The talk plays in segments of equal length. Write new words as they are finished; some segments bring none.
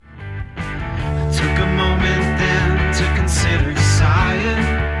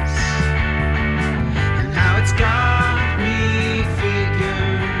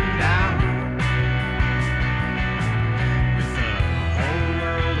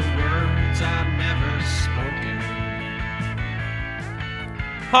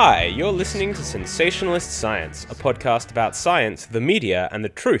Hi, you're listening to Sensationalist Science, a podcast about science, the media, and the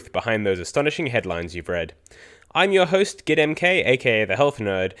truth behind those astonishing headlines you've read. I'm your host, GidMK, aka The Health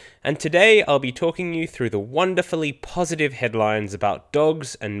Nerd, and today I'll be talking you through the wonderfully positive headlines about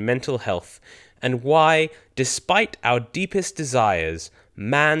dogs and mental health, and why, despite our deepest desires,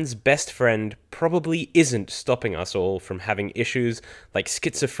 man's best friend probably isn't stopping us all from having issues like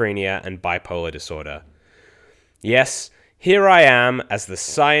schizophrenia and bipolar disorder. Yes, here I am as the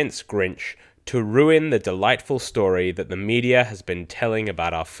science Grinch to ruin the delightful story that the media has been telling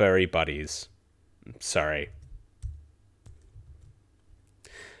about our furry buddies. Sorry.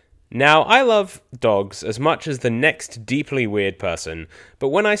 Now, I love dogs as much as the next deeply weird person, but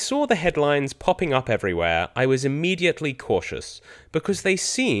when I saw the headlines popping up everywhere, I was immediately cautious, because they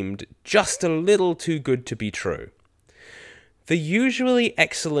seemed just a little too good to be true. The usually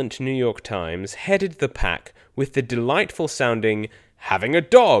excellent New York Times headed the pack with the delightful sounding, "Having a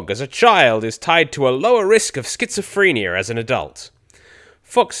dog as a child is tied to a lower risk of schizophrenia as an adult."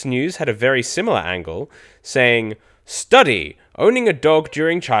 Fox News had a very similar angle, saying, "Study, owning a dog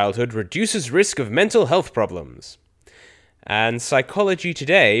during childhood reduces risk of mental health problems." And Psychology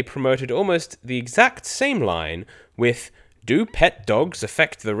Today promoted almost the exact same line with, "Do pet dogs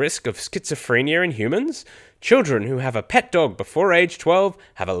affect the risk of schizophrenia in humans? Children who have a pet dog before age 12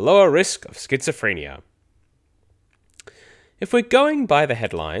 have a lower risk of schizophrenia." If we're going by the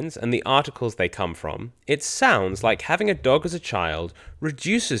headlines and the articles they come from, it sounds like having a dog as a child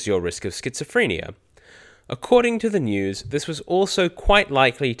reduces your risk of schizophrenia. According to the news, this was also quite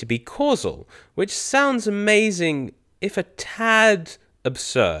likely to be causal, which sounds amazing, if a tad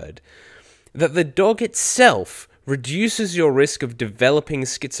absurd. That the dog itself reduces your risk of developing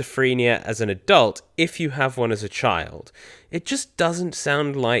schizophrenia as an adult if you have one as a child. It just doesn't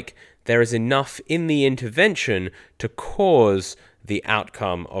sound like there is enough in the intervention to cause the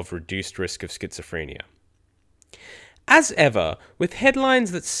outcome of reduced risk of schizophrenia. As ever, with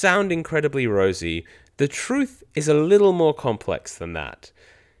headlines that sound incredibly rosy, the truth is a little more complex than that.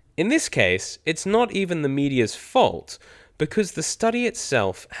 In this case, it's not even the media's fault, because the study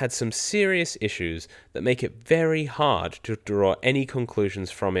itself had some serious issues that make it very hard to draw any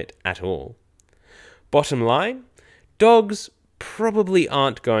conclusions from it at all. Bottom line, dogs probably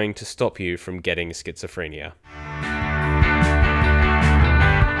aren't going to stop you from getting schizophrenia.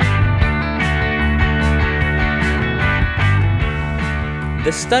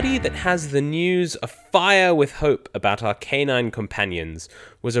 The study that has the news afire with hope about our canine companions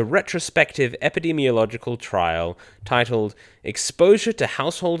was a retrospective epidemiological trial titled "Exposure to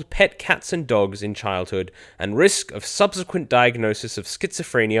Household Pet Cats and Dogs in Childhood and Risk of Subsequent Diagnosis of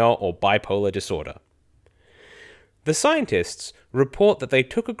Schizophrenia or Bipolar Disorder." The scientists report that they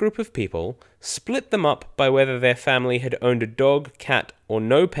took a group of people, split them up by whether their family had owned a dog, cat, or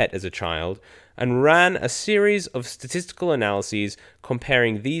no pet as a child, and ran a series of statistical analyses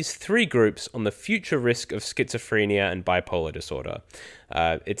comparing these three groups on the future risk of schizophrenia and bipolar disorder.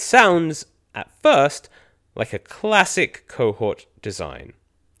 It sounds, at first, like a classic cohort design.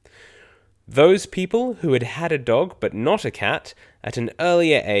 Those people who had had a dog but not a cat at an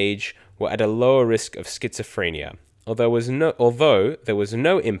earlier age were at a lower risk of schizophrenia, although there was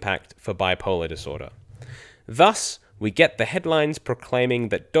no impact for bipolar disorder. Thus, we get the headlines proclaiming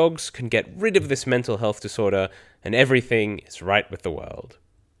that dogs can get rid of this mental health disorder and everything is right with the world.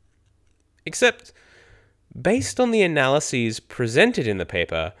 Except, based on the analyses presented in the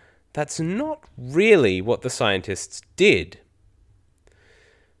paper, that's not really what the scientists did.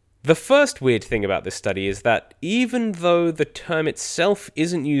 The first weird thing about this study is that even though the term itself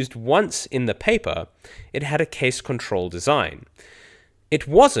isn't used once in the paper, it had a case control design. It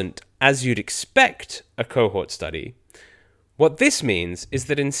wasn't, as you'd expect, a cohort study. What this means is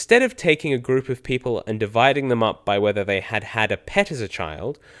that instead of taking a group of people and dividing them up by whether they had had a pet as a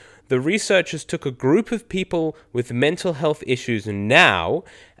child, the researchers took a group of people with mental health issues now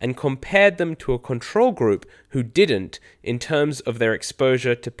and compared them to a control group who didn't in terms of their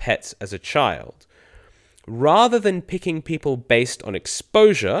exposure to pets as a child. Rather than picking people based on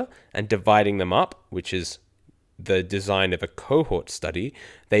exposure and dividing them up, which is the design of a cohort study,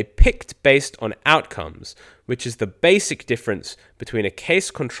 they picked based on outcomes, which is the basic difference between a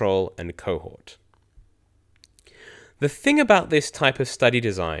case control and a cohort. The thing about this type of study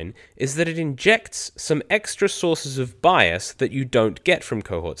design is that it injects some extra sources of bias that you don't get from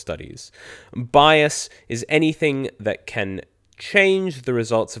cohort studies. Bias is anything that can change the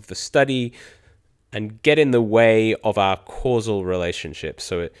results of the study and get in the way of our causal relationship.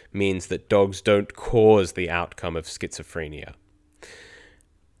 So it means that dogs don't cause the outcome of schizophrenia.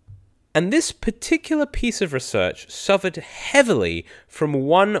 And this particular piece of research suffered heavily from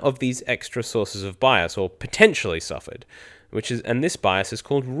one of these extra sources of bias, or potentially suffered, and this bias is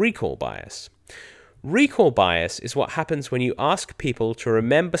called recall bias. Recall bias is what happens when you ask people to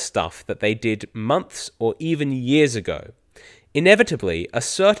remember stuff that they did months or even years ago. Inevitably, a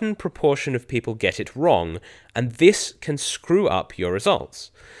certain proportion of people get it wrong, and this can screw up your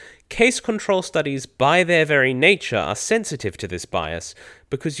results. Case control studies, by their very nature, are sensitive to this bias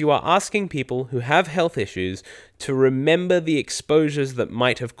because you are asking people who have health issues to remember the exposures that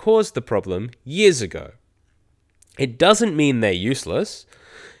might have caused the problem years ago. It doesn't mean they're useless.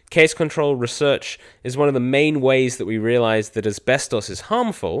 Case control research is one of the main ways that we realize that asbestos is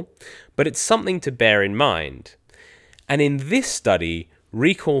harmful, but it's something to bear in mind. And in this study,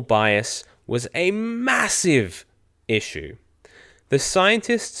 recall bias was a massive issue. The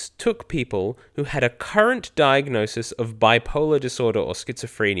scientists took people who had a current diagnosis of bipolar disorder or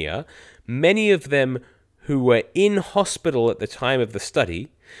schizophrenia, many of them who were in hospital at the time of the study,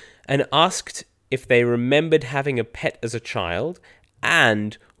 and asked if they remembered having a pet as a child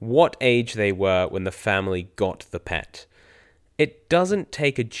and what age they were when the family got the pet. It doesn't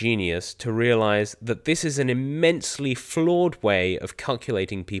take a genius to realize that this is an immensely flawed way of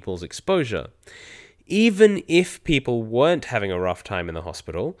calculating people's exposure. Even if people weren't having a rough time in the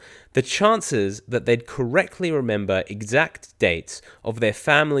hospital, the chances that they'd correctly remember exact dates of their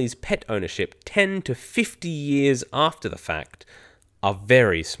family's pet ownership 10 to 50 years after the fact are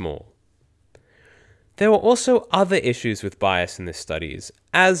very small. There were also other issues with bias in these studies.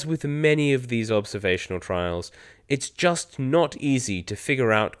 As with many of these observational trials, it's just not easy to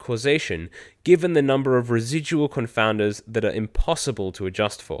figure out causation given the number of residual confounders that are impossible to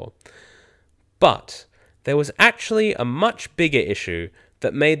adjust for. But there was actually a much bigger issue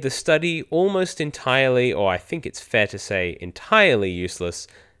that made the study almost entirely, or I think it's fair to say entirely useless,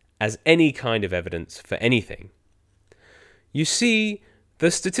 as any kind of evidence for anything. You see,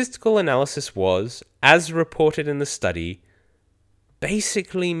 the statistical analysis was, as reported in the study,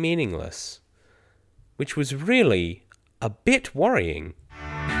 basically meaningless, which was really a bit worrying.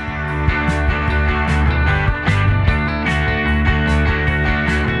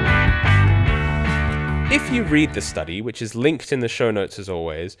 If you read the study, which is linked in the show notes as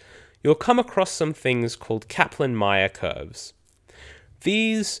always, you'll come across some things called Kaplan-Meier curves.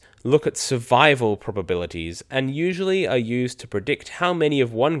 These look at survival probabilities and usually are used to predict how many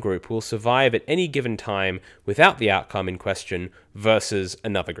of one group will survive at any given time without the outcome in question versus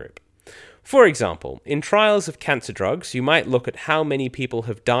another group. For example, in trials of cancer drugs, you might look at how many people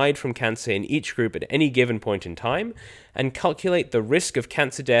have died from cancer in each group at any given point in time, and calculate the risk of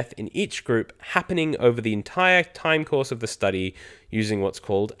cancer death in each group happening over the entire time course of the study using what's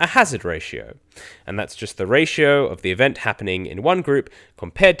called a hazard ratio. And that's just the ratio of the event happening in one group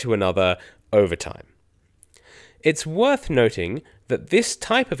compared to another over time. It's worth noting that this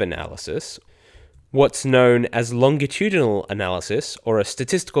type of analysis, what's known as longitudinal analysis, or a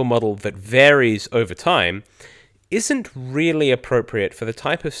statistical model that varies over time, isn't really appropriate for the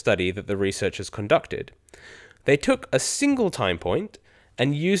type of study that the researchers conducted. They took a single time point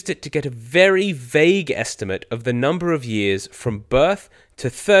and used it to get a very vague estimate of the number of years from birth to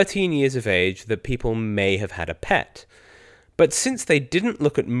 13 years of age that people may have had a pet. But since they didn't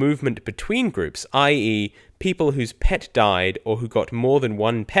look at movement between groups, i.e. people whose pet died or who got more than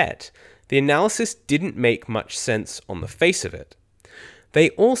one pet, the analysis didn't make much sense on the face of it.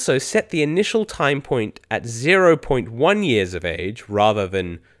 They also set the initial time point at 0.1 years of age rather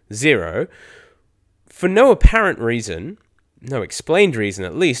than 0, for no apparent reason, no explained reason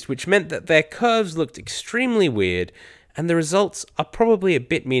at least, which meant that their curves looked extremely weird and the results are probably a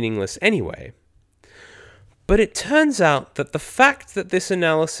bit meaningless anyway. But it turns out that the fact that this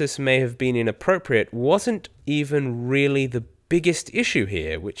analysis may have been inappropriate wasn't even really the biggest issue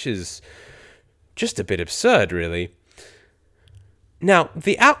here, which is just a bit absurd, really. Now,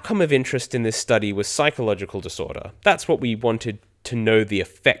 the outcome of interest in this study was psychological disorder. That's what we wanted to know the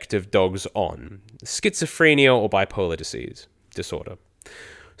effect of dogs on: schizophrenia or bipolar disorder.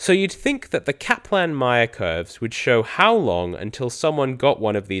 So you'd think that the Kaplan-Meier curves would show how long until someone got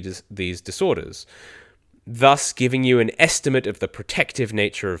one of these disorders, thus giving you an estimate of the protective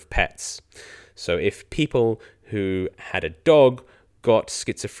nature of pets. So if people who had a dog got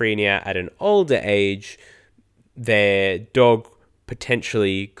schizophrenia at an older age, their dog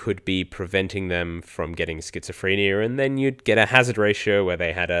potentially could be preventing them from getting schizophrenia, and then you'd get a hazard ratio where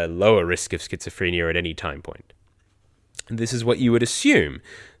they had a lower risk of schizophrenia at any time point. And this is what you would assume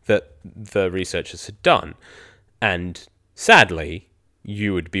that the researchers had done, and sadly,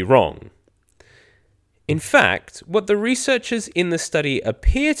 you would be wrong. In fact, what the researchers in the study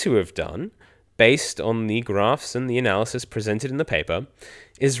appear to have done, based on the graphs and the analysis presented in the paper,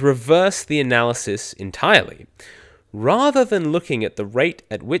 is reverse the analysis entirely. Rather than looking at the rate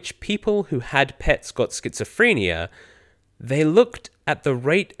at which people who had pets got schizophrenia, they looked at the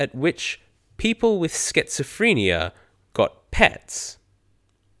rate at which people with schizophrenia got pets.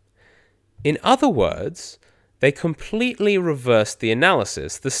 In other words, they completely reversed the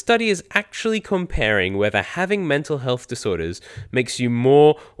analysis. The study is actually comparing whether having mental health disorders makes you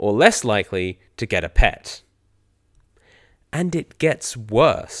more or less likely to get a pet. And it gets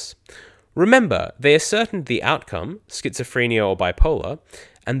worse. Remember, they ascertained the outcome, schizophrenia or bipolar,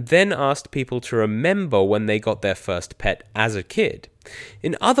 and then asked people to remember when they got their first pet as a kid.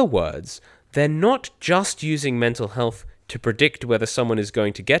 In other words, they're not just using mental health to predict whether someone is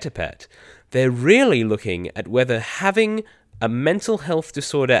going to get a pet. They're really looking at whether having a mental health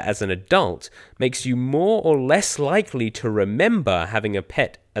disorder as an adult makes you more or less likely to remember having a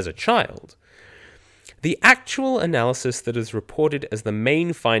pet as a child. The actual analysis that is reported as the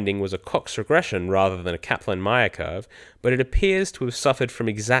main finding was a Cox regression rather than a Kaplan-Meier curve, but it appears to have suffered from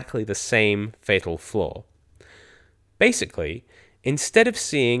exactly the same fatal flaw. Basically, instead of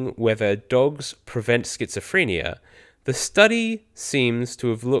seeing whether dogs prevent schizophrenia, the study seems to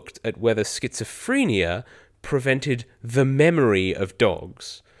have looked at whether schizophrenia prevented the memory of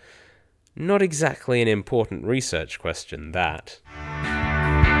dogs. Not exactly an important research question, that.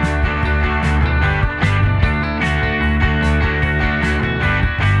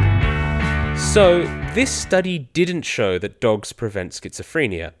 So, this study didn't show that dogs prevent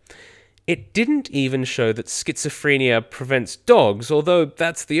schizophrenia. It didn't even show that schizophrenia prevents dogs, although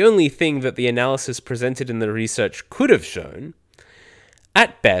that's the only thing that the analysis presented in the research could have shown.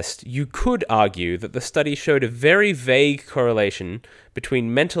 At best, you could argue that the study showed a very vague correlation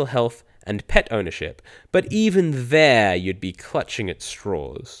between mental health and pet ownership, but even there you'd be clutching at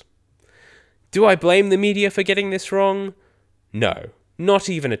straws. Do I blame the media for getting this wrong? No, not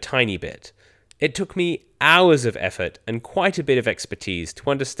even a tiny bit. It took me hours of effort and quite a bit of expertise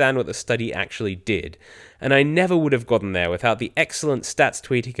to understand what the study actually did, and I never would have gotten there without the excellent stats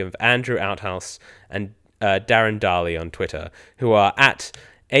tweeting of Andrew Outhouse and Darren Darley on Twitter, who are at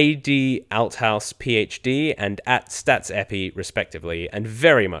ADOuthousePhD and at StatsEpi, respectively, and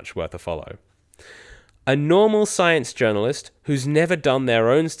very much worth a follow. A normal science journalist who's never done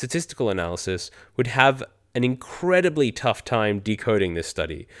their own statistical analysis would have an incredibly tough time decoding this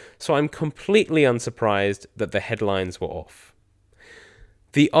study, so I'm completely unsurprised that the headlines were off.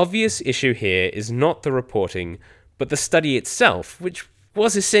 The obvious issue here is not the reporting, but the study itself, which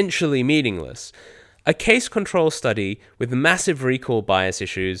was essentially meaningless. A case control study with massive recall bias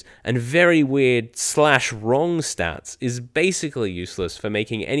issues and very weird /wrong stats is basically useless for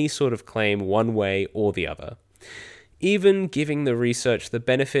making any sort of claim one way or the other. Even giving the research the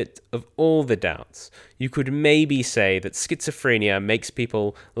benefit of all the doubts, you could maybe say that schizophrenia makes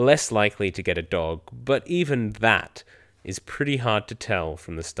people less likely to get a dog, but even that is pretty hard to tell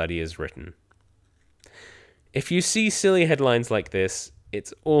from the study as written. If you see silly headlines like this,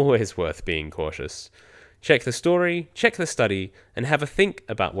 it's always worth being cautious. Check the story, check the study, and have a think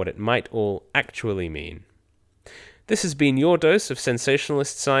about what it might all actually mean. This has been your dose of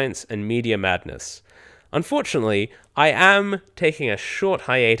sensationalist science and media madness. Unfortunately, I am taking a short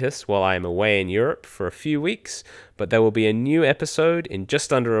hiatus while I am away in Europe for a few weeks, but there will be a new episode in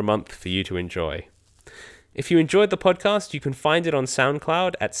just under a month for you to enjoy. If you enjoyed the podcast, you can find it on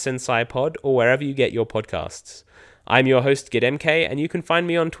SoundCloud at SensaiPod or wherever you get your podcasts. I'm your host, GitMK, and you can find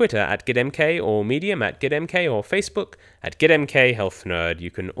me on Twitter at GitMK or Medium at GitMK or Facebook at GitMKHealthNerd.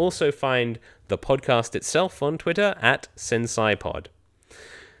 You can also find the podcast itself on Twitter at SensaiPod.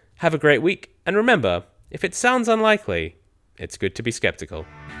 Have a great week, and remember, if it sounds unlikely, it's good to be skeptical.